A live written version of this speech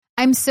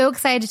I'm so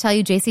excited to tell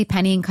you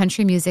JCPenney and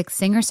country music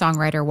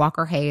singer-songwriter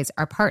Walker Hayes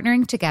are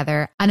partnering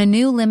together on a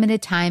new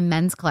limited-time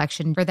men's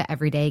collection for the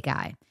everyday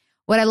guy.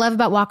 What I love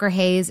about Walker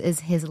Hayes is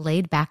his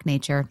laid-back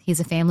nature.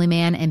 He's a family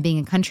man, and being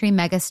a country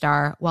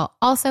megastar while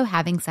also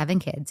having 7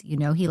 kids, you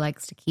know he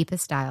likes to keep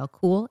his style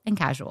cool and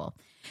casual.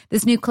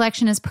 This new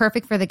collection is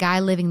perfect for the guy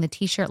living the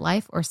t-shirt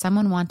life or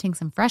someone wanting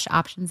some fresh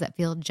options that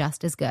feel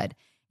just as good.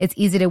 It's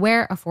easy to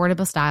wear,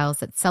 affordable styles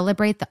that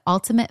celebrate the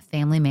ultimate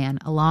family man,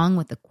 along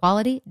with the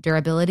quality,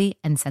 durability,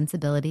 and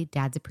sensibility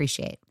dads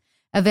appreciate.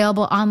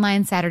 Available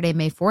online Saturday,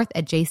 May 4th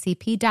at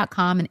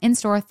jcp.com and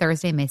in-store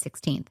Thursday, May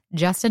 16th.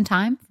 Just in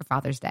time for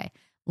Father's Day.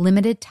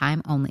 Limited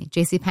time only.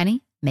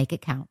 JCPenney, make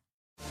it count.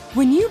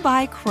 When you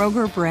buy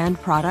Kroger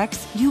brand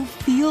products, you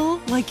feel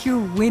like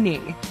you're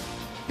winning.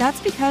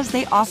 That's because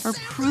they offer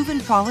proven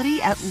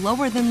quality at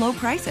lower than low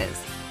prices.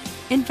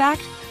 In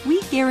fact, we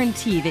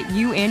guarantee that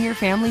you and your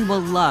family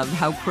will love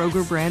how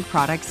Kroger brand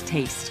products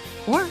taste,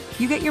 or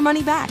you get your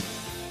money back.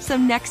 So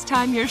next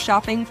time you're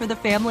shopping for the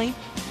family,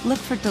 look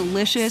for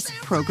delicious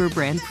Kroger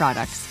brand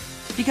products,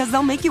 because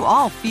they'll make you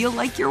all feel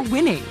like you're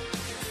winning.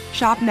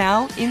 Shop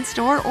now,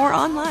 in-store, or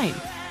online.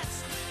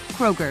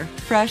 Kroger,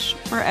 fresh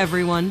for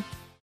everyone.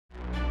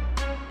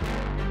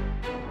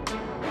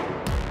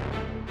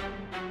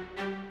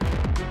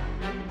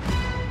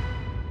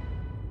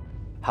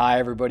 Hi,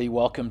 everybody.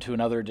 Welcome to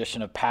another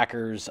edition of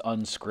Packers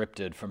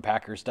Unscripted from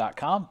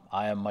Packers.com.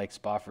 I am Mike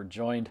Spofford,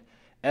 joined,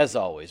 as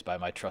always, by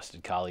my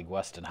trusted colleague,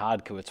 Weston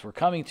Hodkiewicz. We're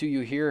coming to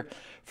you here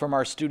from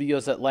our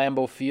studios at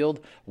Lambeau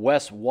Field.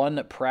 Wes,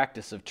 one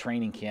practice of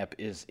training camp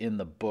is in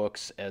the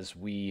books as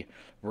we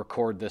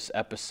record this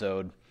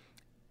episode.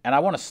 And I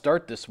want to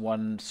start this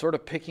one sort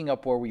of picking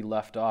up where we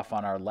left off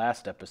on our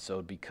last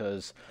episode,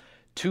 because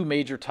two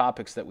major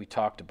topics that we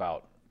talked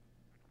about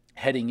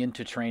heading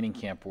into training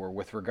camp were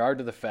with regard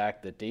to the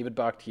fact that David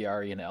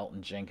Bakhtiari and Elgton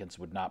Jenkins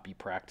would not be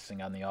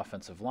practicing on the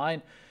offensive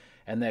line,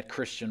 and that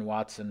Christian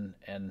Watson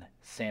and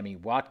Sammy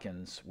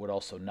Watkins would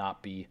also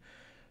not be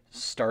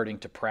starting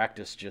to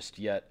practice just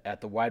yet at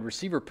the wide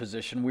receiver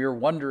position. We were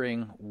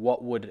wondering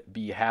what would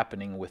be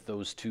happening with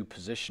those two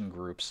position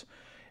groups,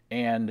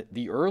 and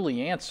the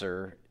early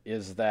answer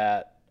is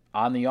that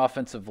on the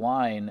offensive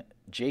line,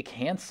 Jake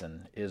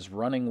Hansen is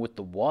running with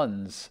the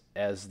ones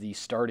as the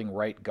starting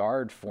right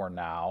guard for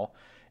now.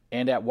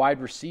 And at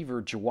wide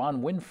receiver,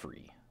 Juwann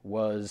Winfree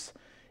was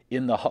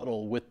in the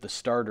huddle with the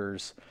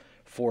starters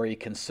for a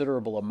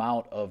considerable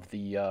amount of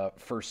the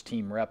first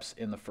team reps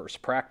in the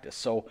first practice.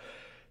 So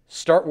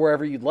start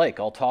wherever you'd like.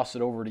 I'll toss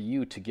it over to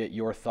you to get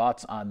your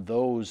thoughts on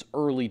those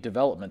early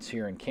developments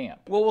here in camp.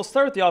 Well, we'll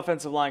start with the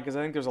offensive line because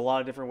I think there's a lot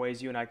of different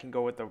ways you and I can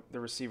go with the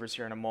receivers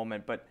here in a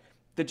moment. But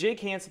the Jake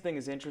Hansen thing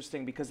is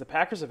interesting because the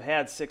Packers have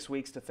had 6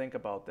 weeks to think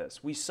about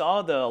this. We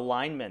saw the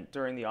alignment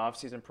during the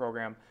offseason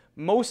program.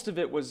 Most of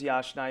it was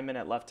Yosh Nijman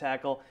at left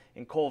tackle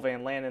and Cole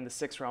Van Lanen, the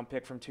 6th-round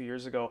pick from 2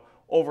 years ago,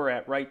 over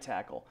at right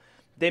tackle.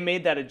 They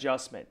made that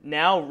adjustment.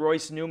 Now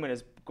Royce Newman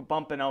is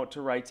bumping out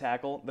to right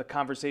tackle. The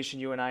conversation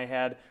you and I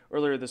had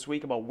earlier this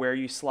week about where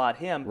you slot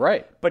him.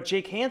 Right. But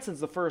Jake Hansen's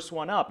the first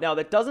one up. Now,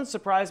 that doesn't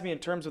surprise me in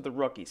terms of the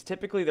rookies.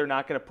 Typically, they're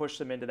not going to push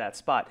them into that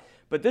spot.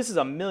 But this is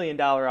a $1 million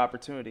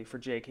opportunity for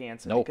Jake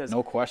Hansen.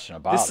 No question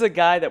about it. This is a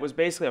guy that was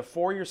basically a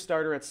 4-year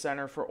starter at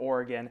center for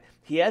Oregon.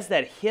 He has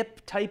that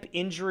hip-type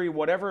injury,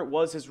 whatever it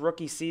was his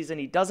rookie season.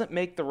 He doesn't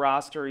make the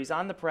roster. He's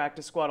on the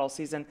practice squad all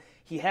season.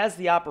 He has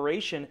the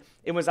operation.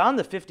 It was on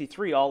the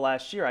 53 all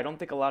last year. I don't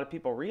think a lot of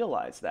people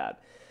realize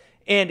that.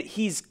 And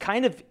he's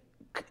kind of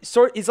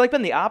he's like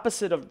been the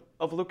opposite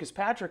of Lucas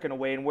Patrick in a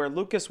way, and where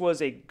Lucas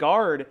was a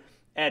guard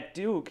at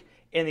Duke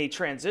and they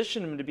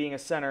transitioned him to being a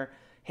center,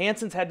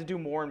 Hansen's had to do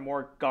more and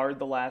more guard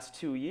the last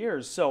 2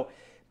 years. So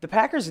the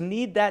Packers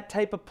need that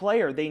type of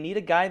player. They need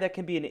a guy that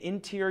can be an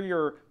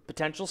interior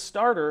potential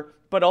starter,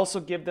 but also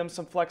give them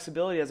some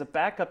flexibility as a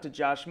backup to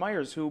Josh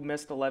Myers, who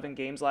missed 11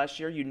 games last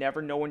year. You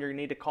never know when you're going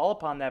to need to call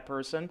upon that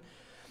person.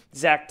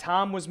 Zach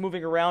Tom was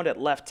moving around at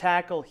left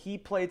tackle. He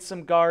played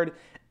some guard.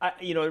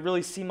 It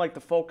really seemed like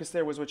the focus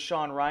there was with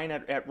Sean Ryan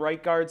at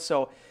right guard.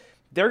 So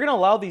they're going to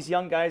allow these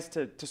young guys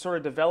to sort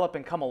of develop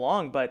and come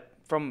along. But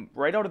from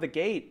right out of the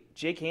gate,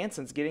 Jake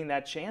Hansen's getting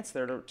that chance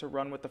there to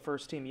run with the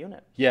first-team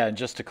unit. Yeah, and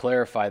just to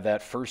clarify,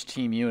 that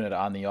first-team unit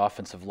on the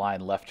offensive line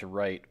left to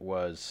right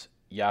was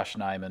Yosh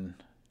Nijman,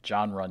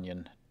 Jon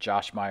Runyan,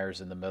 Josh Myers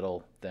in the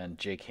middle, then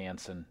Jake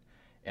Hansen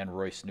and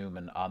Royce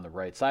Newman on the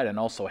right side, and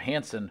also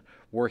Hansen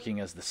working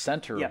as the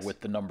center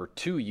with the number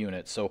 2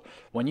 unit. So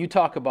when you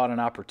talk about an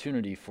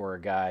opportunity for a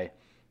guy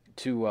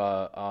to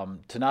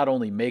not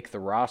only make the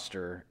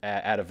roster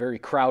at a very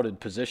crowded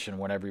position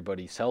when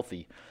everybody's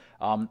healthy,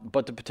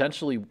 but to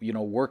potentially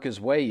work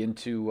his way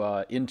into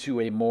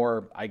a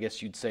more, I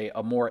guess you'd say,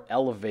 a more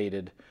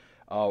elevated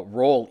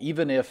role,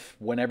 even if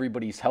when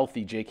everybody's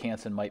healthy, Jake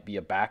Hansen might be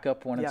a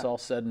backup when it's all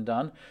said and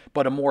done,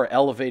 but a more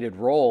elevated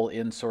role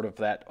in sort of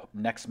that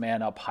next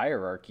man up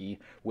hierarchy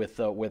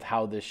with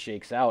how this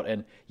shakes out.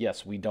 And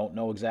yes, we don't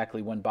know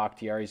exactly when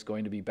Bakhtiari is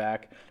going to be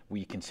back.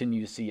 We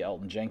continue to see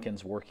Elton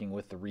Jenkins working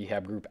with the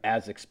rehab group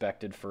as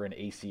expected for an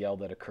ACL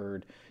that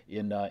occurred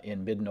in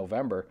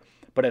mid-November.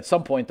 But at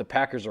some point, the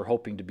Packers are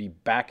hoping to be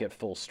back at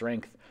full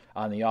strength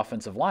on the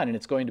offensive line, and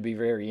it's going to be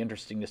very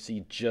interesting to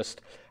see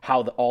just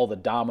how all the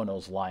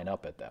dominoes line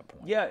up at that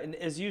point. Yeah, and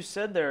as you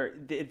said there,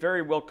 it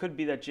very well could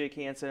be that Jake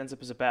Hansen ends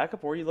up as a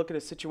backup, or you look at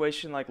a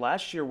situation like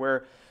last year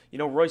where,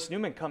 Royce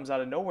Newman comes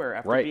out of nowhere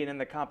after being in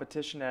the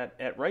competition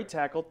at right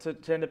tackle to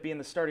end up being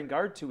the starting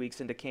guard 2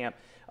 weeks into camp.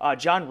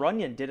 John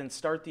Runyon didn't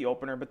start the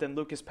opener, but then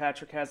Lucas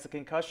Patrick has the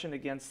concussion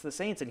against the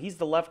Saints, and he's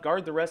the left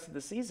guard the rest of the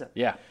season.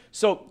 Yeah.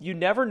 So you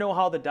never know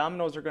how the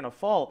dominoes are going to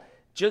fall.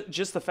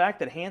 Just the fact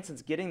that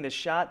Hansen's getting this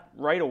shot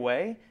right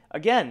away,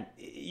 again,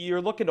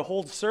 you're looking to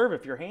hold serve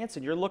if you're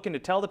Hansen. You're looking to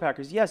tell the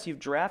Packers, yes, you've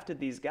drafted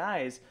these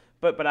guys,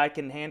 but I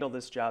can handle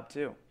this job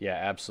too. Yeah,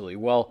 absolutely.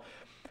 Well,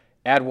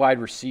 at wide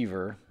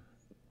receiver,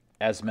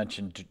 as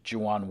mentioned,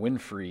 Juwann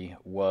Winfree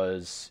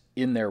was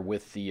in there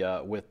with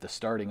the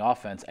starting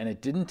offense, and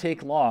it didn't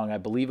take long. I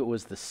believe it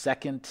was the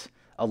second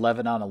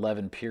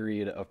 11-on-11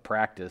 period of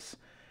practice.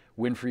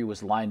 Winfree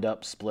was lined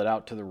up, split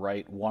out to the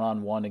right,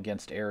 one-on-one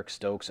against Eric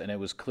Stokes, and it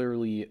was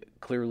clearly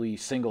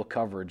single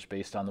coverage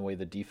based on the way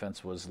the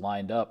defense was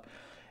lined up.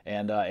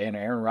 And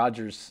Aaron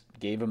Rodgers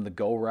gave him the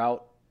go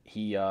route.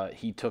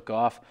 He took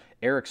off.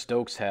 Eric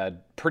Stokes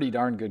had pretty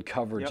darn good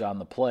coverage on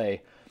the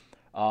play.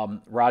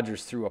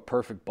 Rodgers threw a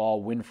perfect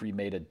ball. Winfree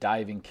made a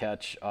diving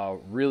catch.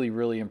 Really,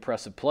 really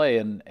impressive play.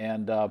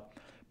 And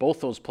both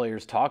those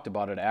players talked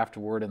about it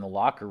afterward in the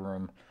locker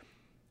room.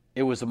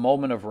 It was a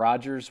moment of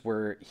Rodgers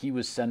where he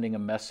was sending a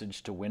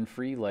message to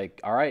Winfree, like,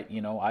 all right,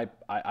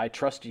 I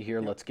trust you here.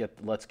 Let's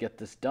get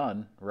this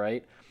done,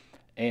 right?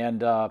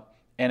 And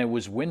it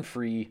was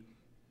Winfree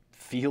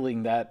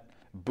feeling that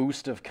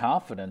boost of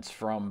confidence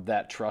from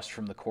that trust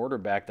from the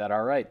quarterback that,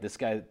 all right, this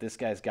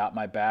guy's got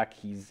my back.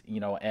 He's,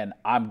 and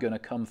I'm going to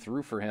come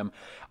through for him.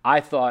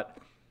 I thought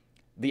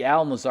the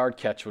Allen Lazard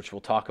catch, which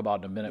we'll talk about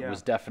in a minute,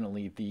 was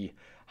definitely the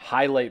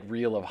highlight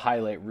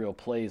reel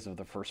plays of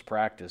the first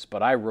practice.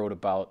 But I wrote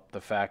about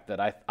the fact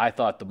that I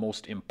thought the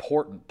most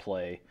important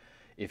play,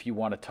 if you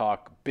want to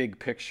talk big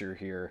picture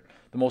here,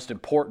 the most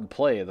important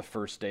play of the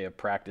first day of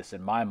practice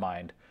in my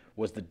mind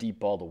was the deep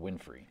ball to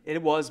Winfree.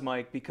 It was,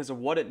 Mike, because of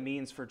what it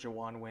means for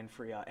Juwann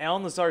Winfree.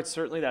 Allen Lazard,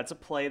 certainly that's a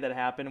play that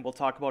happened. We'll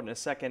talk about it in a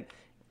second.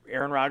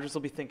 Aaron Rodgers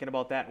will be thinking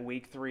about that in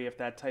week 3 if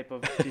that type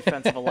of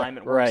defensive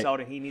alignment works out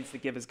and he needs to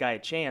give his guy a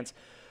chance.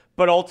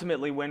 But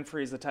ultimately,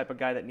 Winfree is the type of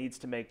guy that needs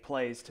to make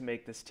plays to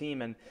make this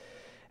team. And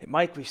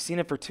Mike, we've seen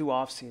it for 2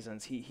 off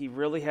seasons. He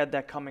really had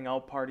that coming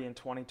out party in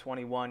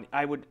 2021.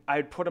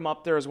 I'd put him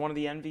up there as one of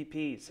the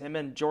MVPs. Him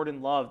and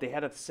Jordan Love, they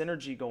had a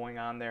synergy going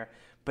on there.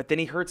 But then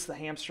he hurts the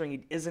hamstring.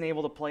 He isn't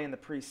able to play in the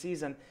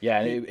preseason.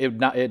 Yeah,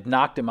 it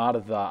knocked him out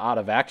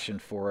of action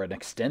for an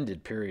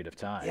extended period of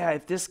time. Yeah,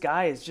 if this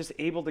guy is just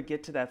able to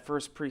get to that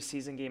first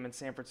preseason game in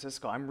San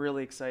Francisco, I'm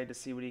really excited to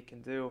see what he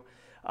can do.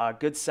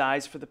 Good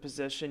size for the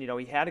position.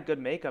 He had a good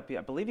makeup.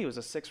 I believe he was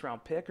a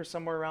 6th-round pick or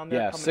somewhere around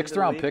there. Yeah,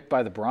 6th-round pick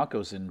by the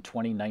Broncos in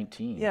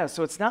 2019. Yeah,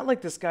 so it's not like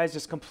this guy's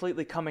just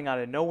completely coming out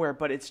of nowhere,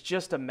 but it's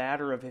just a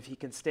matter of if he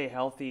can stay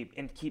healthy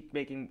and keep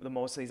making the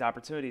most of these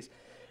opportunities.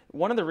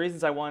 One of the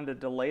reasons I wanted to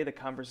delay the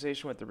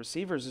conversation with the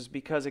receivers is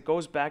because it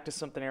goes back to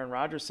something Aaron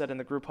Rodgers said in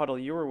the group huddle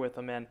you were with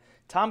him in.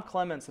 Tom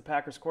Clements, the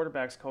Packers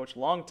quarterbacks coach,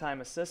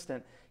 longtime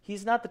assistant,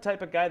 he's not the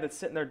type of guy that's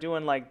sitting there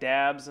doing like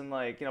dabs and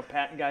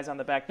patting guys on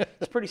the back. He's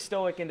a pretty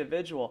stoic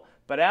individual.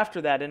 But after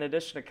that, in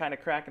addition to kind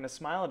of cracking a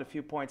smile at a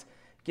few points,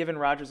 giving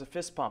Rodgers a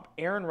fist pump.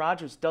 Aaron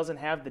Rodgers doesn't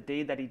have the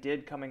day that he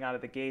did coming out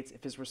of the gates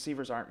if his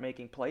receivers aren't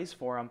making plays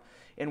for him.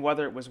 And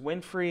whether it was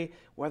Winfree,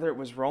 whether it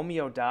was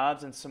Romeo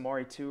Doubs and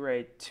Samori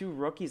Toure, 2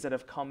 rookies that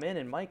have come in,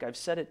 and Mike, I've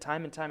said it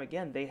time and time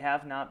again, they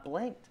have not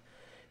blinked.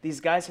 These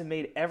guys have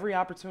made every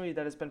opportunity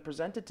that has been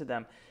presented to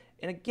them.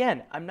 And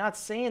again, I'm not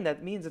saying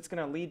that means it's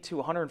going to lead to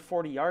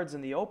 140 yards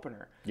in the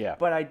opener. Yeah.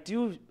 But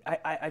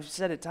I've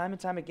said it time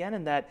and time again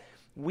in that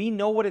we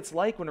know what it's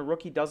like when a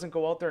rookie doesn't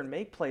go out there and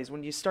make plays.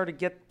 When you start to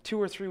get 2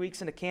 or 3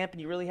 weeks into camp and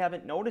you really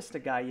haven't noticed a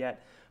guy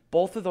yet,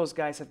 both of those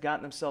guys have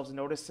gotten themselves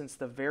noticed since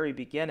the very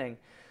beginning.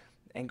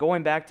 And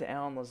going back to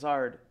Allen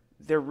Lazard,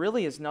 there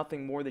really is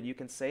nothing more that you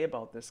can say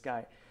about this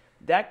guy.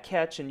 That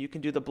catch, and you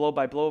can do the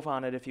blow-by-blow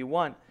on it if you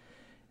want,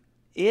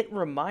 it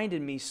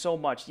reminded me so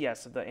much,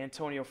 yes, of the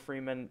Antonio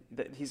Freeman,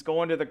 that he's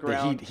going to the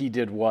ground. He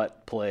did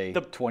what play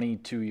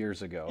 22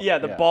 years ago? Yeah,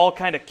 the ball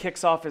kind of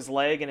kicks off his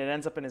leg and it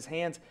ends up in his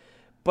hands.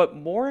 But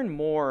more and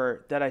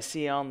more that I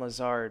see on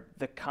Lazard,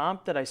 the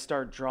comp that I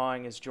start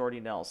drawing is Jordy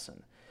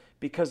Nelson.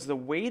 Because the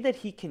way that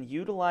he can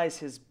utilize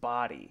his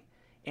body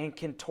and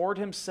contort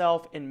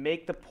himself and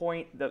make the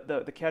point,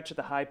 the catch at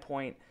the high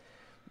point,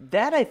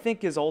 that I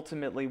think is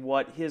ultimately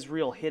what his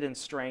real hidden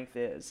strength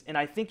is. And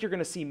I think you're going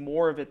to see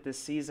more of it this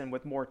season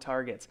with more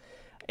targets.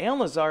 Allen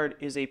Lazard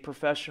is a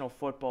professional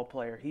football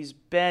player. He's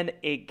been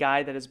a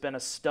guy that has been a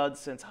stud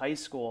since high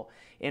school.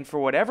 And for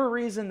whatever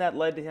reason that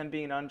led to him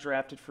being an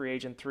undrafted free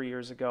agent 3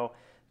 years ago,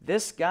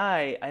 this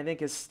guy, I think,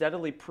 has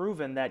steadily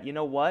proven that, you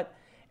know what,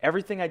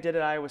 everything I did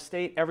at Iowa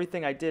State,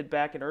 everything I did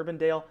back in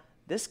Urbandale,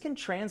 this can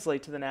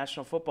translate to the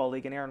National Football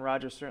League, and Aaron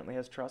Rodgers certainly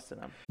has trust in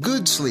him.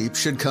 Good sleep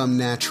should come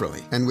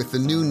naturally, and with the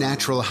new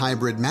Natural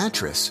Hybrid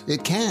mattress,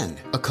 it can.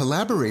 A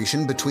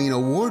collaboration between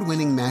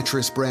award-winning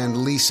mattress brand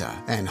Leesa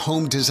and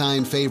home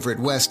design favorite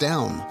West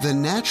Elm, the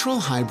Natural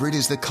Hybrid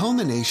is the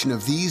culmination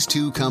of these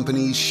two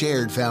companies'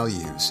 shared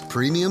values: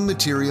 premium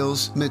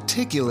materials,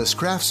 meticulous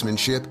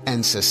craftsmanship,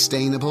 and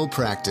sustainable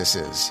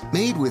practices.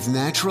 Made with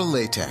natural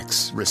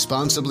latex,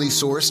 responsibly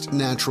sourced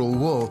natural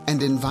wool,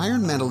 and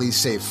environmentally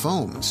safe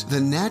foams,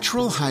 the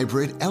Natural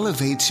Hybrid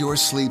elevates your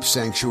sleep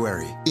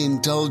sanctuary,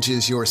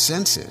 indulges your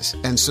senses,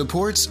 and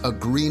supports a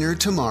greener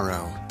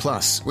tomorrow.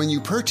 Plus, when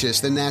you purchase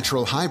the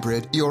Natural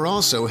Hybrid, you're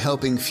also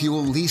helping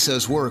fuel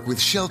Leesa's work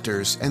with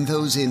shelters and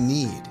those in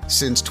need.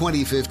 Since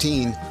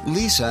 2015,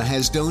 Leesa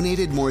has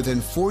donated more than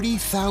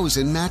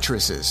 40,000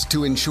 mattresses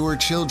to ensure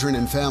children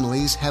and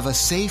families have a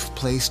safe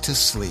place to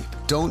sleep.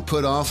 Don't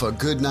put off a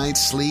good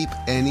night's sleep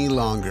any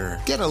longer.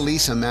 Get a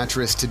Leesa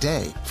mattress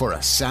today for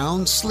a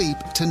sound sleep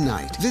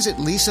tonight. Visit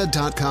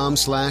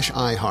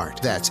Leesa.com/iHeart.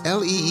 That's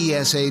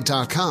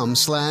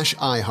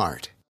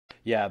LEESA.com/iHeart.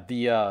 Yeah,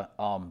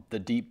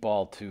 the deep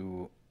ball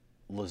to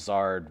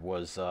Lazard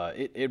was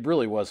it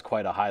really was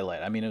quite a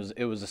highlight. I mean,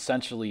 it was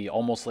essentially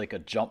almost like a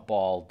jump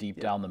ball deep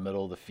down the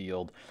middle of the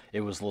field. It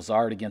was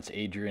Lazard against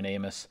Adrian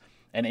Amos,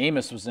 and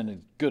Amos was in as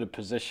good a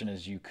position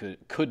as you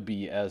could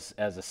be as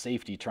a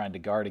safety trying to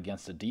guard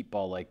against a deep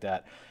ball like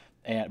that.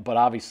 But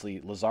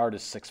obviously Lazard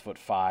is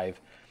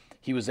 6'5".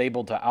 He was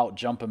able to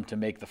out-jump him to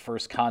make the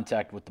first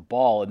contact with the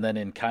ball, and then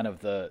in kind of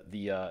the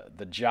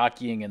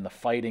jockeying and the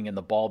fighting and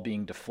the ball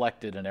being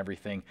deflected and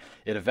everything,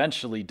 it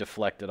eventually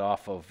deflected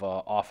off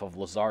of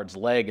Lazard's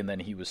leg, and then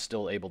he was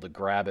still able to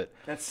grab it.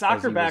 That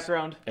soccer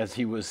background. As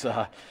he was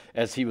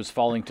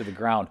falling to the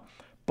ground.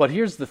 But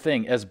here's the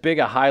thing: as big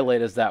a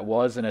highlight as that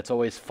was, and it's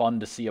always fun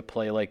to see a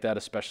play like that,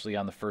 especially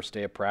on the first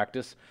day of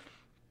practice,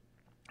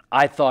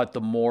 I thought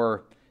the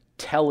more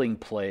telling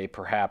play,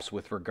 perhaps,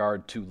 with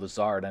regard to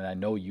Lazard, and I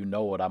know you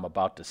know what I'm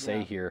about to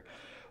say here,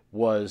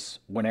 was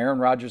when Aaron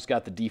Rodgers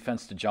got the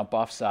defense to jump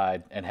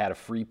offside and had a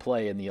free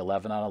play in the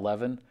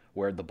 11-on-11.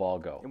 Where'd the ball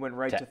go? It went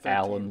right to 13.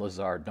 Allen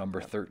Lazard.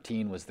 Number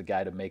 13 was the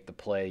guy to make the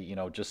play. You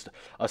know, just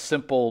a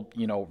simple,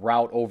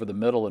 route over the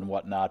middle and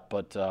whatnot.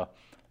 But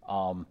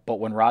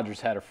when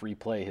Rodgers had a free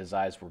play, his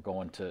eyes were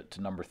going to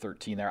number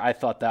 13 there. I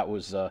thought that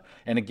was,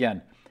 and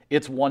again,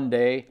 it's one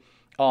day.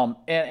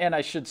 And I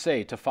should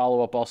say, to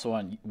follow up also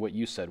on what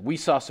you said, we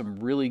saw some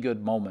really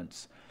good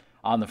moments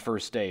on the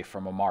first day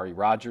from Amari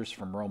Rodgers,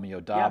 from Romeo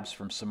Doubs,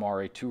 from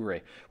Samori Toure.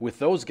 With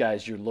those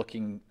guys, you're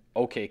looking,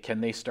 okay,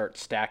 can they start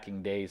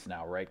stacking days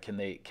now, right? Can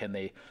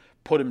they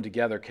put them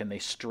together? Can they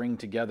string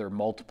together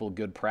multiple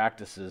good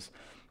practices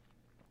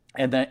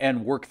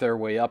and work their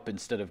way up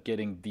instead of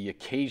getting the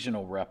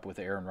occasional rep with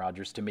Aaron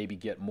Rodgers to maybe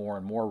get more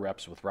and more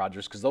reps with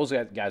Rodgers? Because those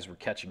guys were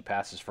catching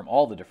passes from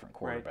all the different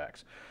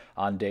quarterbacks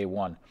on day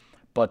one.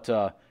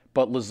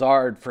 But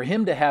Lazard, for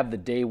him to have the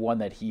day one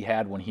that he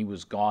had when he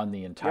was gone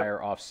the entire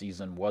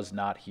offseason, was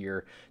not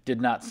here, did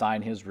not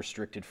sign his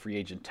restricted free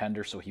agent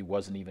tender, so he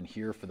wasn't even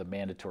here for the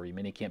mandatory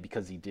minicamp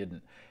because he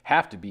didn't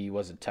have to be. He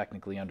wasn't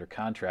technically under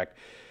contract.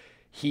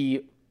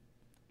 He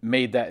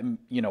made that,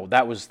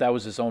 that was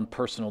his own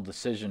personal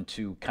decision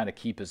to kind of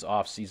keep his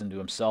off season to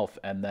himself,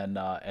 and then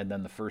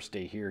the first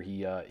day here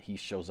he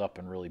shows up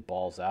and really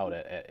balls out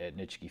at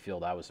Nitschke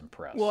Field. I was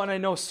impressed. Well, and I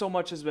know so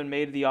much has been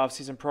made of the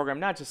offseason program,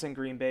 not just in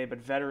Green Bay, but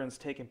veterans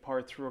taking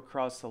part through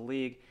across the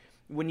league.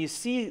 When you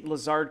see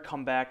Lazard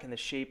come back in the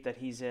shape that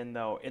he's in,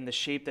 though, in the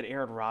shape that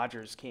Aaron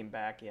Rodgers came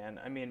back in,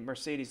 I mean,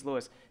 Mercedes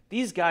Lewis,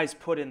 these guys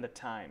put in the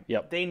time.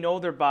 Yep. They know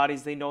their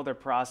bodies, they know their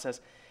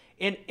process.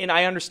 And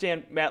I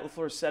understand Matt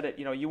LaFleur said it,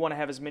 you want to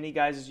have as many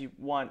guys as you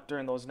want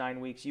during those 9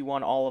 weeks. You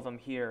want all of them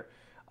here.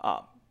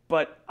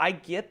 But I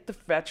get the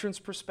veterans'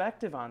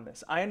 perspective on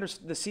this. I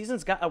understand the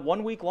season's got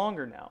 1 week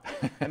longer now.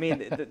 I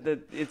mean,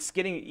 it's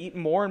getting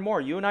eaten more and more.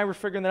 You and I were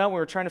figuring that out when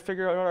we were trying to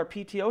figure out our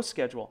PTO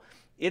schedule.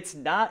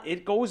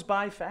 It goes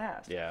by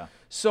fast. Yeah.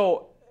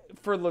 So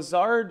for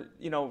Lazard,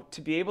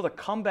 to be able to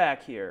come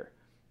back here,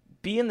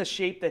 be in the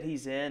shape that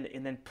he's in,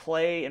 and then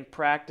play and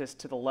practice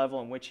to the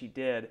level in which he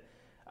did,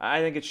 I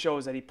think it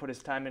shows that he put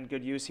his time in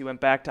good use. He went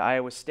back to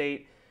Iowa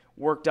State,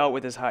 worked out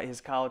with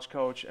his college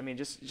coach. I mean,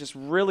 just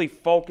really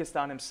focused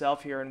on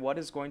himself here in what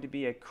is going to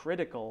be a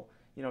critical,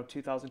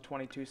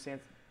 2022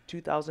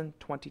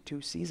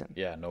 season.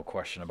 Yeah, no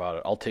question about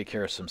it. I'll take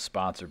care of some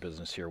sponsor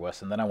business here,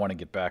 Wes, and then I want to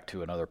get back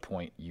to another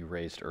point you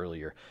raised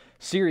earlier.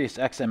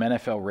 SiriusXM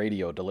NFL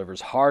Radio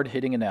delivers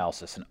hard-hitting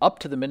analysis and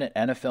up-to-the-minute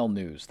NFL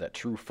news that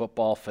true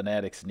football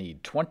fanatics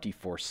need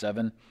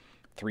 24/7.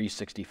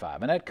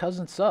 365. And at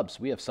Cousin Subs,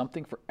 we have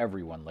something for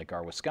everyone, like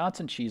our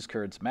Wisconsin cheese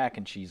curds, mac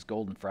and cheese,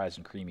 golden fries,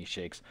 and creamy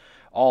shakes,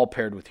 all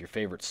paired with your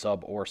favorite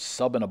sub or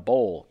sub in a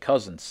bowl.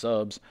 Cousin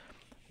Subs,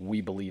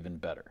 we believe in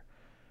better.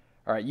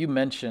 All right, you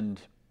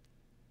mentioned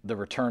the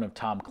return of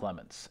Tom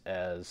Clements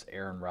as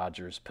Aaron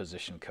Rodgers'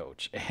 position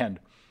coach. And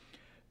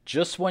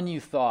just when you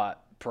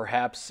thought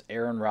perhaps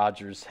Aaron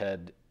Rodgers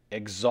had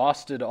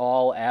exhausted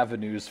all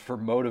avenues for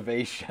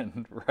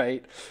motivation,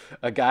 right?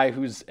 A guy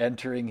who's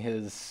entering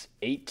his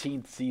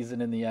 18th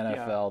season in the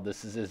NFL. Yeah.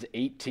 This is his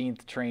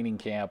 18th training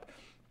camp.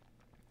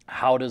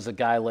 How does a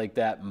guy like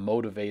that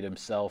motivate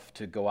himself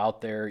to go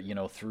out there,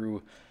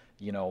 through,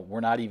 we're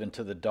not even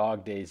to the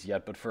dog days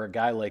yet, but for a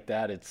guy like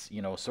that, it's,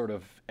 sort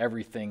of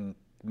everything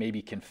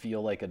maybe can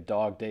feel like a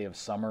dog day of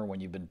summer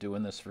when you've been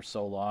doing this for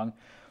so long.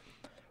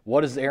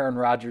 What does Aaron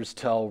Rodgers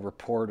tell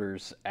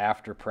reporters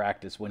after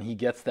practice when he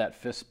gets that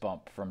fist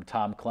bump from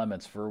Tom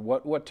Clements for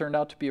what turned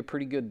out to be a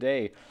pretty good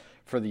day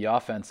for the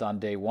offense on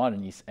day one?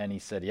 And he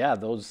said, yeah,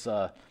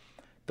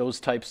 those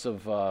types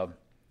of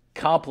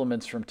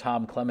compliments from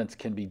Tom Clements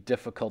can be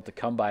difficult to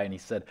come by. And he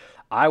said,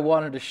 I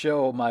wanted to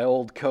show my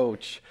old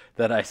coach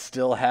that I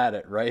still had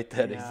it, right?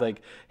 That he's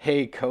like,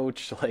 hey,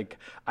 coach, like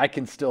I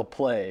can still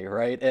play,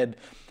 right? And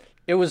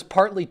it was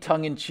partly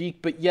tongue-in-cheek,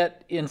 but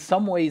yet in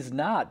some ways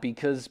not,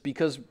 because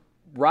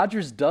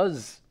Rodgers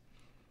does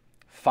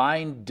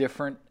find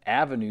different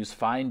avenues,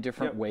 find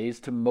different ways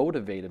to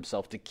motivate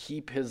himself, to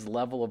keep his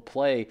level of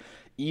play,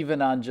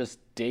 even on just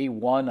day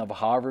one of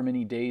however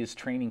many days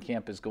training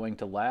camp is going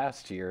to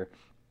last here.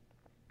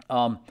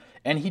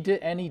 And he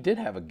did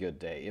have a good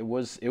day. It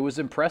was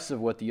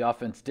impressive what the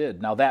offense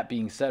did. Now, that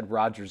being said,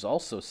 Rodgers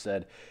also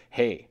said,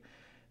 hey,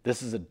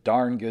 this is a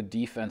darn good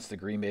defense the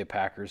Green Bay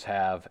Packers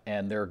have,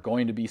 and there are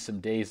going to be some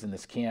days in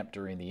this camp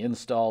during the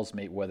installs,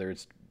 whether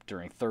it's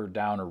during third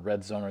down or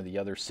red zone or the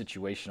other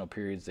situational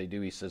periods they do.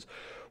 He says,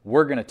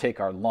 we're going to take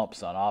our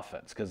lumps on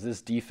offense because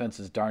this defense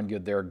is darn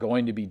good. There are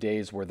going to be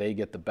days where they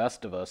get the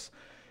best of us.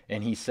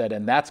 And he said,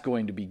 and that's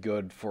going to be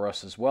good for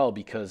us as well,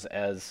 because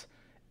as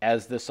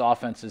this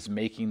offense is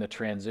making the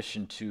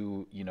transition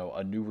to,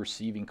 a new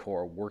receiving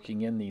core,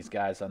 working in these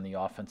guys on the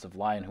offensive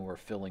line who are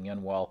filling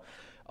in while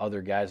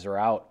other guys are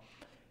out,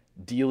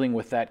 dealing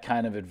with that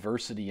kind of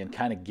adversity and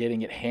kind of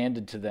getting it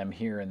handed to them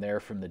here and there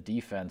from the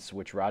defense,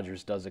 which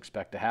Rodgers does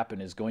expect to happen,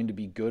 is going to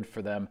be good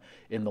for them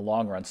in the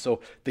long run.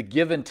 So the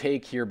give and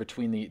take here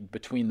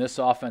between this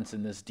offense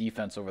and this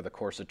defense over the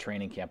course of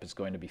training camp is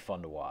going to be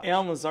fun to watch.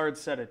 Allen Lazard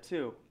said it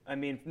too. I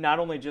mean, not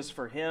only just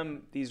for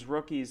him, these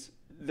rookies,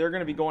 they're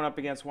going to be going up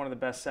against one of the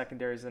best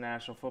secondaries in the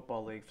National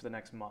Football League for the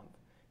next month.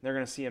 They're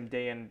going to see him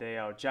day in and day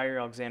out. Jair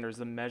Alexander is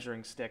the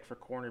measuring stick for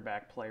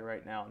cornerback play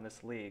right now in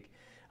this league.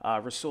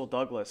 Rasul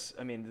Douglas,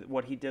 I mean,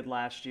 what he did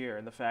last year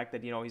and the fact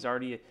that, he's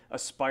already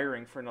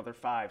aspiring for another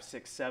 5,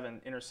 6,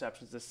 7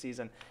 interceptions this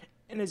season.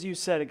 And as you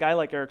said, a guy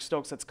like Eric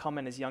Stokes that's come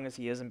in as young as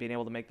he is and being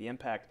able to make the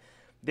impact,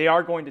 they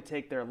are going to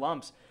take their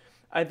lumps.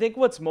 I think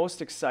what's most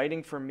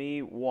exciting for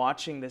me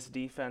watching this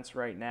defense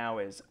right now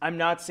is I'm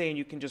not saying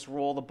you can just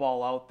roll the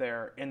ball out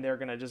there and they're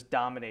going to just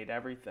dominate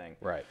everything.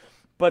 Right.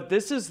 But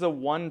this is the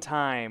one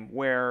time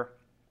where,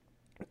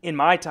 in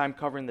my time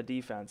covering the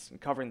defense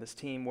and covering this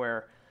team,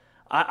 where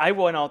I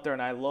went out there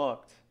and I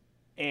looked,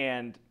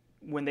 and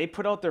when they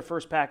put out their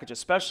first package,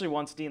 especially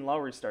once Dean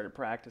Lowry started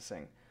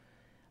practicing,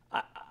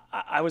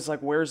 I was like,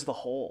 where's the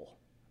hole?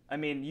 I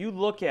mean, you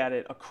look at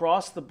it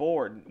across the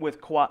board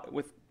with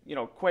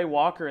Quay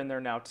Walker in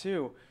there now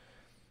too.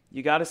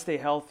 You got to stay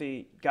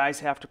healthy.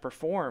 Guys have to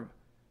perform.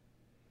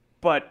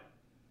 But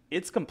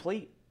it's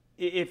complete.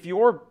 If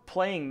you're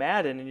playing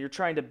Madden and you're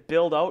trying to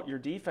build out your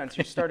defense,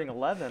 you're starting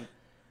 11,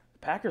 the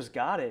Packers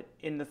got it.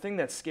 And the thing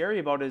that's scary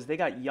about it is they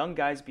got young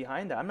guys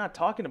behind that. I'm not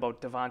talking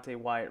about Devontae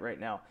Wyatt right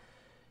now.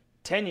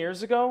 10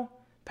 years ago,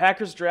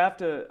 Packers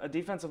draft a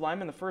defensive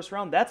lineman in the first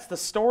round. That's the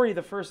story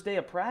the first day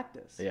of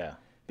practice. Yeah.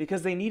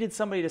 Because they needed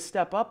somebody to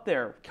step up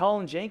there.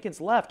 Colin Jenkins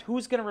left.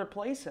 Who's going to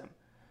replace him?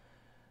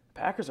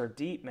 The Packers are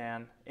deep,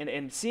 man.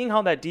 And seeing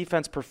how that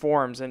defense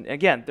performs, and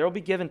again, there will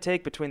be give and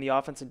take between the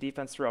offense and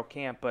defense throughout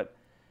camp, but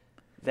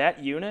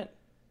that unit,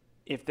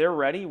 if they're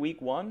ready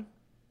week one,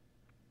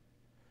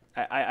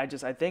 I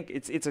think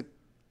it's a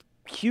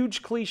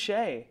huge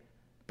cliche,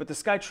 but the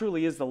sky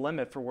truly is the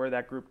limit for where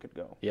that group could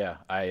go. Yeah,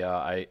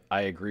 I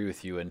agree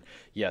with you. And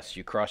yes,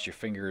 you cross your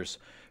fingers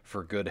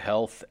for good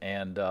health.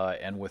 And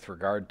with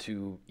regard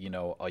to,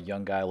 a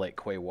young guy like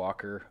Quay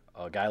Walker,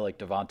 a guy like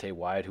Devontae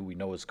Wyatt, who we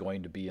know is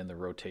going to be in the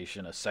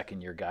rotation, a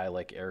second-year guy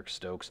like Eric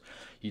Stokes,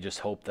 you just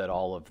hope that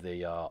all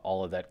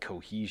of that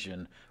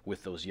cohesion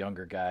with those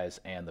younger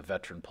guys and the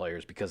veteran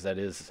players, because that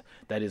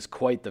is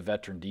quite the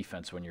veteran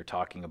defense when you're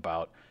talking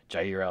about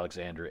Jair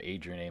Alexander,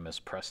 Adrian Amos,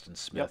 Preston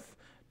Smith,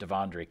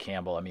 Devondre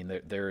Campbell. I mean,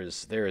 there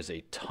is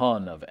a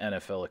ton of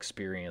NFL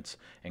experience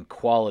and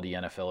quality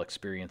NFL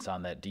experience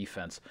on that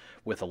defense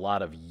with a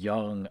lot of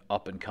young,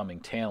 up-and-coming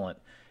talent.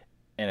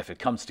 And if it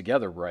comes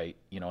together right,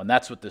 and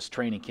that's what this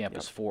training camp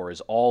is for, is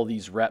all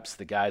these reps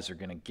the guys are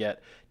going to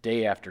get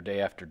day after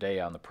day after day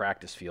on the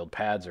practice field,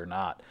 pads or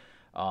not.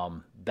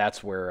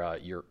 That's where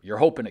you're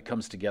hoping it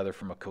comes together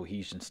from a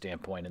cohesion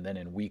standpoint. And then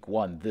in week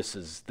one, this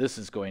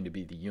is going to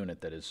be the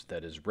unit that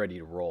is ready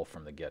to roll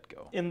from the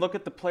get-go. And look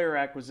at the player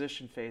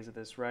acquisition phase of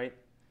this, right?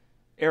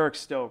 Eric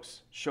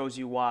Stokes shows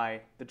you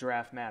why the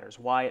draft matters,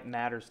 why it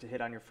matters to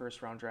hit on your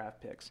first-round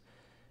draft picks.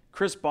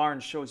 Chris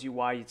Barnes shows you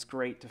why it's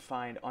great to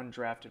find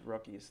undrafted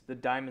rookies, the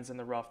diamonds in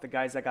the rough, the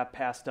guys that got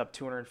passed up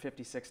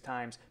 256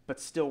 times but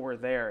still were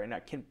there and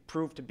that can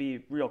prove to be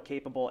real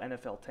capable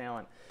NFL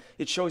talent.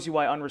 It shows you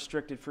why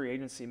unrestricted free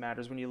agency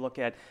matters when you look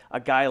at a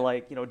guy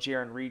like,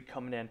 Jaron Reed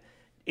coming in,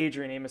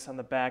 Adrian Amos on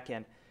the back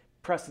end,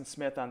 Preston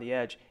Smith on the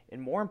edge,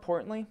 and more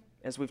importantly,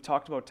 as we've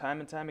talked about time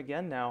and time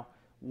again now,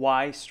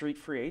 why street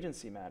free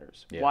agency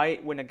matters. Yeah. Why,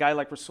 when a guy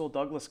like Rasul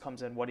Douglas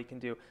comes in, what he can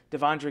do.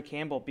 Devondre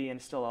Campbell being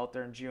still out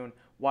there in June,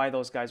 why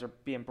those guys are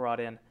being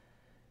brought in.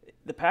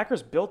 The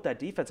Packers built that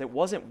defense. It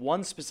wasn't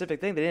one specific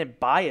thing. They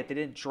didn't buy it. They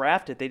didn't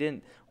draft it. They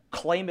didn't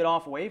claim it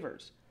off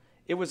waivers.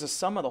 It was a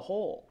sum of the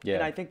whole. Yeah.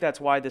 And I think that's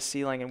why the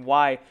ceiling and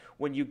why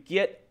when you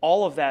get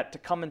all of that to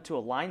come into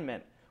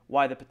alignment,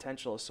 why the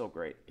potential is so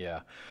great. Yeah.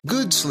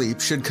 Good sleep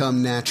should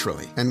come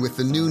naturally, and with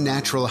the new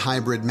Natural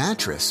Hybrid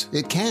mattress,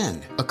 it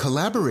can. A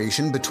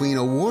collaboration between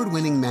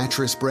award-winning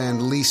mattress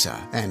brand Leesa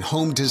and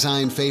home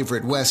design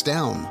favorite West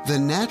Elm, the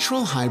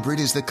Natural Hybrid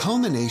is the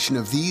culmination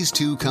of these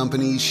two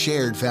companies'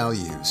 shared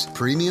values: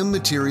 premium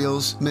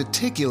materials,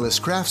 meticulous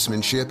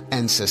craftsmanship,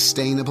 and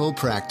sustainable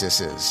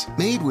practices.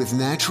 Made with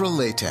natural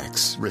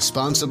latex,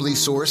 responsibly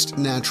sourced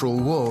natural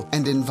wool,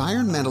 and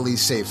environmentally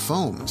safe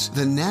foams,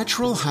 the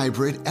Natural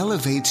Hybrid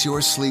elevates your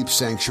sleep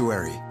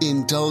sanctuary,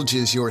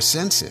 indulges your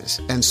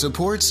senses, and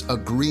supports a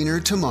greener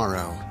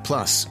tomorrow.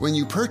 Plus, when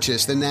you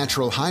purchase the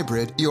Natural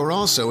Hybrid, you're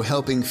also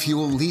helping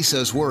fuel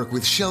Leesa's work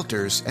with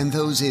shelters and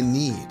those in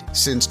need.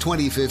 Since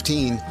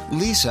 2015,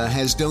 Leesa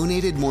has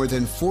donated more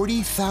than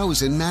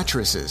 40,000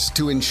 mattresses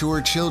to ensure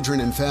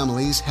children and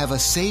families have a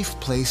safe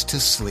place to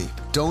sleep.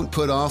 Don't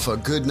put off a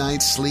good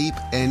night's sleep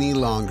any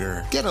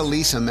longer. Get a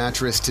Leesa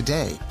mattress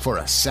today for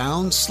a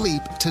sound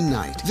sleep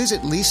tonight.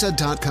 Visit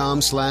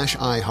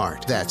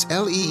leesa.com/iHeart. That's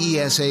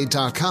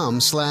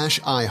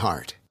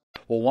LEESA.com/iHeart.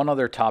 Well, one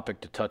other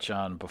topic to touch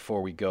on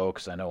before we go,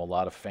 because I know a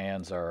lot of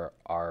fans are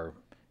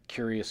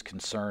curious,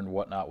 concerned,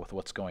 whatnot with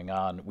what's going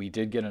on. We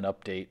did get an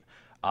update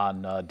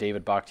on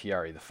David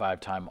Bakhtiari, the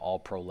 5-time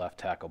All-Pro left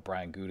tackle.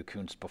 Brian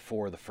Gutekunst,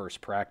 before the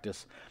first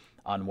practice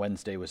on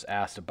Wednesday, was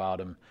asked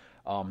about him.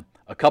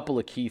 A couple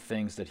of key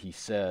things that he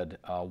said.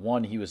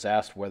 One, he was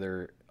asked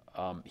whether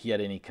he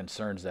had any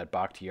concerns that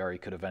Bakhtiari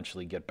could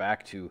eventually get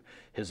back to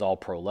his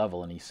All-Pro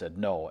level, and he said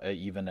no,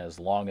 even as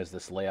long as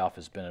this layoff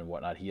has been and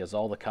whatnot. He has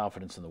all the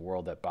confidence in the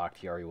world that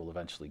Bakhtiari will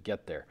eventually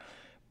get there.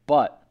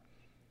 But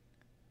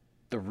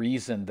the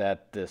reason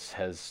that this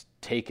has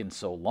taken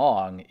so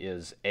long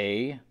is,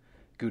 A,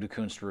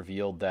 Gutekunst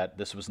revealed that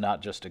this was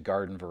not just a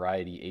garden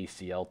variety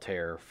ACL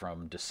tear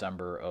from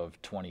December of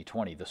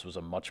 2020. This was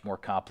a much more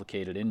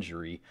complicated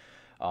injury.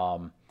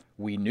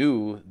 We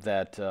knew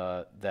that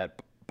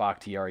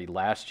Bakhtiari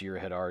last year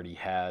had already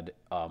had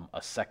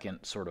a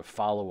second sort of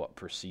follow-up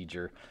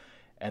procedure,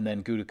 and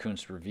then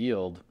Gutekunst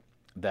revealed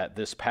that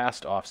this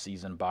past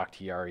offseason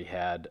Bakhtiari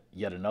had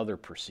yet another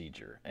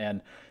procedure.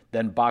 And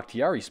then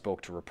Bakhtiari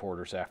spoke to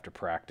reporters after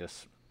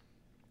practice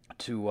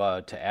to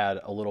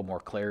add a little more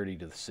clarity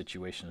to the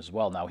situation as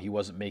well. Now, he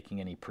wasn't making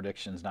any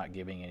predictions, not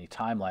giving any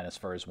timeline as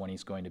far as when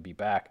he's going to be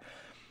back,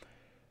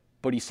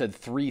 but he said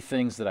three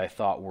things that I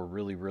thought were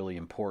really, really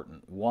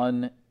important.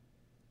 One,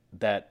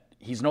 that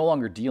he's no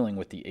longer dealing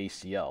with the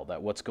ACL,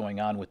 that what's going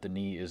on with the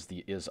knee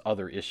is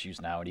other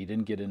issues now, and he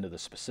didn't get into the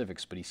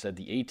specifics, but he said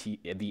the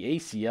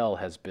ACL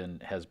has been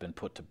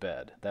put to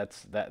bed.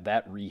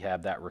 That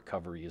rehab, that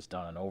recovery is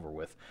done and over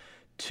with.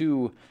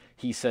 Two,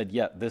 he said,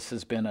 this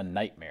has been a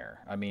nightmare.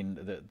 I mean,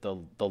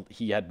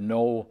 he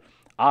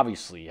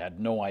obviously had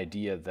no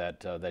idea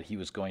that he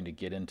was going to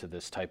get into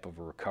this type of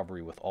a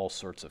recovery with all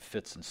sorts of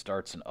fits and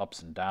starts and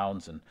ups and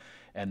downs,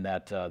 and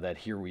that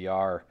here we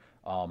are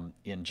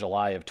in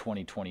July of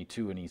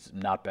 2022, and he's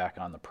not back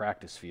on the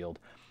practice field.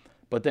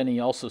 But then he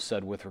also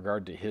said, with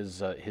regard to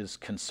his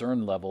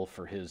concern level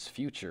for his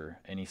future,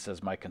 and he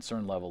says, my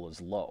concern level is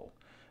low.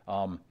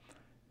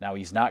 Now,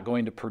 he's not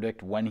going to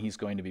predict when he's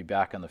going to be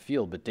back on the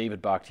field, but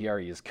David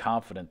Bakhtiari is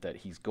confident that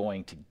he's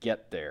going to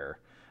get there.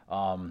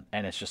 And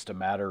it's just a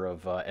matter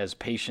of, as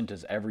patient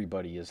as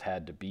everybody has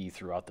had to be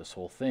throughout this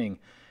whole thing,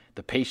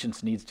 the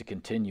patience needs to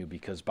continue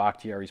because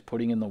Bakhtiari's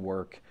putting in the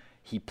work.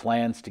 He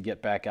plans to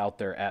get back out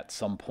there at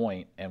some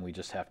point, and we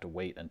just have to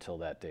wait until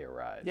that day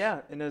arrives.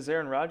 Yeah, and as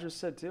Aaron Rodgers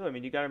said too, I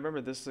mean, you got to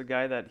remember this is a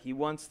guy that he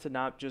wants to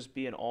not just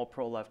be an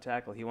all-pro left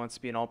tackle. He wants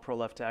to be an all-pro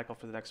left tackle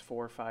for the next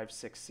 4, 5,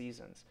 6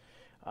 seasons.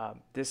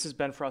 This has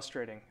been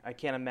frustrating. I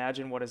can't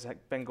imagine what has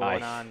been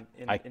going on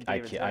in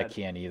David's head. I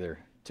can't either.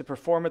 To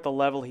perform at the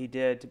level he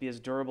did, to be as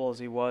durable as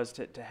he was,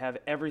 to have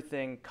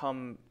everything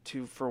come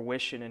to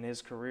fruition in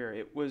his career.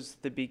 It was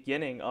the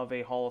beginning of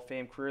a Hall of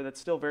Fame career that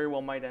still very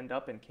well might end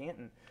up in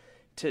Canton.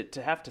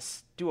 To have to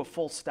do a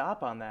full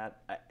stop on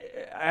that,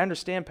 I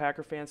understand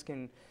Packer fans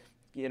can,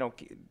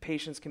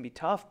 patience can be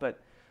tough, but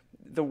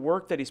the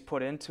work that he's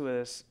put into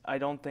this, I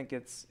don't think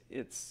it's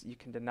you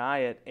can deny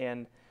it.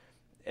 And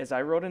as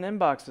I wrote in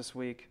Inbox this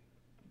week,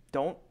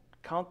 don't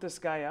count this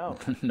guy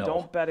out. No.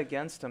 Don't bet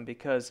against him,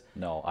 because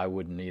No, I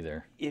wouldn't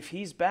either. if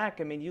he's back,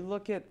 I mean, you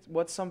look at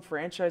what some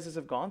franchises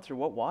have gone through,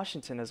 what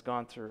Washington has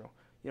gone through,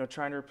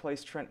 trying to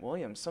replace Trent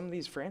Williams. Some of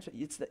these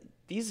franchises,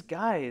 these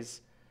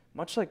guys,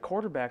 much like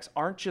quarterbacks,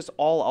 aren't just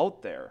all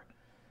out there.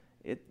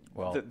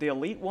 The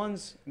elite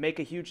ones make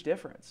a huge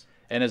difference.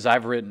 And as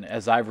I've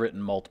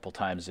written multiple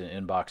times in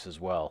Inbox as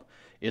well,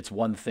 it's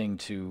one thing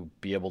to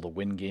be able to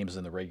win games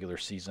in the regular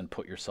season,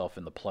 put yourself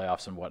in the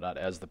playoffs and whatnot,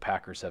 as the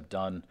Packers have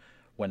done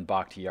when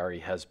Bakhtiari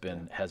has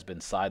been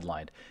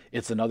sidelined.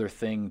 It's another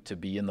thing to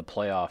be in the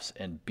playoffs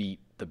and beat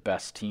the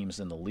best teams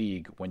in the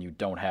league when you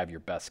don't have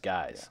your best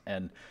guys. Yeah.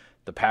 And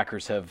the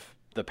Packers have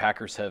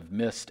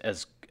missed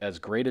as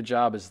great a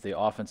job as the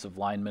offensive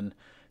linemen,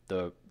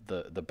 the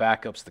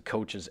backups, the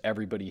coaches,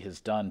 everybody has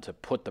done to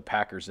put the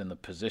Packers in the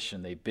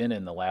position they've been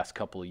in the last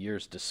couple of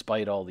years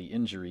despite all the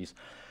injuries.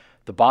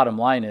 The bottom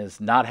line is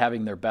not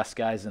having their best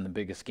guys in the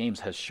biggest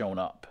games has shown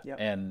up. Yep.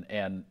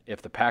 And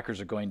if the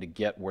Packers are going to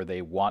get where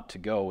they want to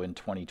go in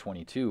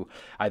 2022,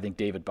 I think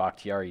David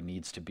Bakhtiari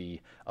needs to be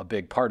a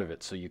big part of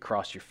it. So you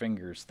cross your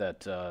fingers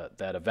that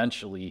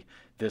eventually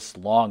this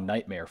long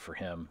nightmare for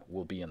him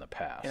will be in the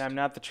past. And I'm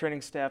not the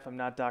training staff. I'm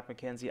not Doc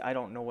McKenzie. I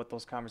don't know what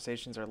those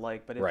conversations are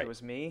like. But if it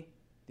was me,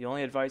 the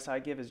only advice I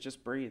give is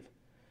just breathe.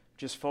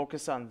 Just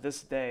focus on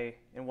this day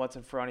and what's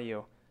in front of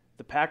you.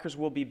 The Packers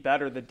will be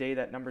better the day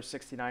that number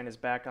 69 is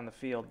back on the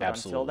field. But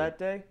until that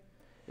day,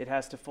 it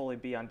has to fully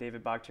be on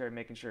David Bakhtiari,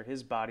 making sure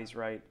his body's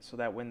right so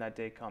that when that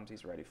day comes,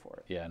 he's ready for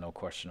it. Yeah, no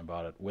question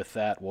about it. With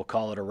that, we'll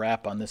call it a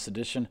wrap on this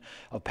edition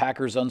of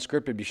Packers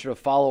Unscripted. Be sure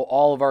to follow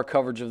all of our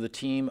coverage of the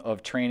team,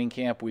 of training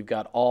camp. We've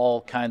got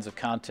all kinds of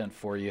content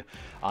for you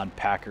on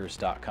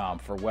Packers.com.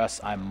 For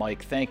Wes, I'm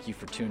Mike. Thank you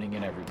for tuning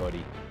in,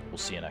 everybody. We'll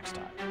see you next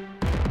time.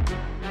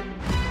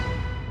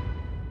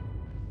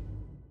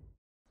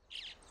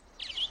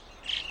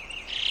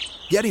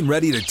 Getting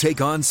ready to take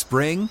on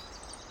spring?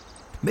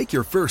 Make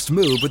your first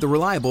move with the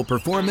reliable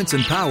performance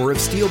and power of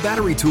Steel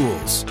battery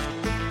tools.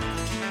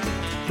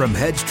 From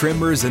hedge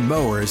trimmers and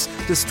mowers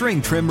to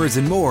string trimmers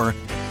and more,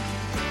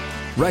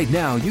 right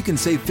now you can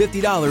save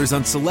 $50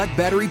 on select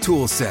battery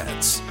tool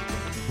sets.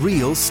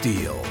 Real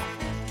Steel.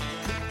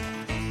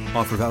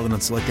 Offer valid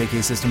on select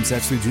AK system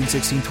sets through June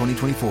 16,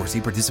 2024.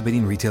 See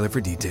participating retailer for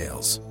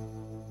details.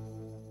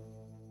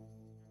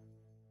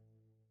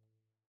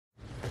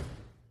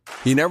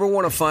 You never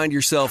want to find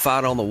yourself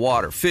out on the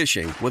water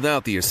fishing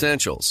without the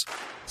essentials.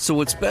 So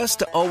it's best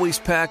to always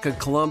pack a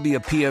Columbia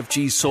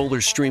PFG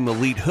Solar Stream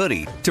Elite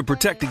hoodie to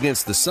protect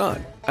against the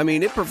sun. I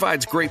mean, it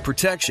provides great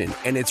protection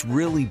and it's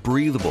really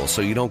breathable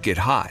so you don't get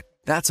hot.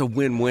 That's a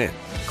win-win.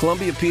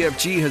 Columbia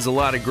PFG has a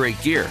lot of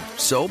great gear.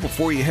 So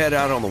before you head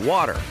out on the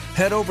water,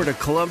 head over to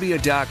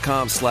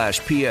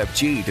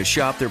Columbia.com/PFG to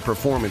shop their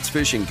performance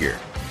fishing gear.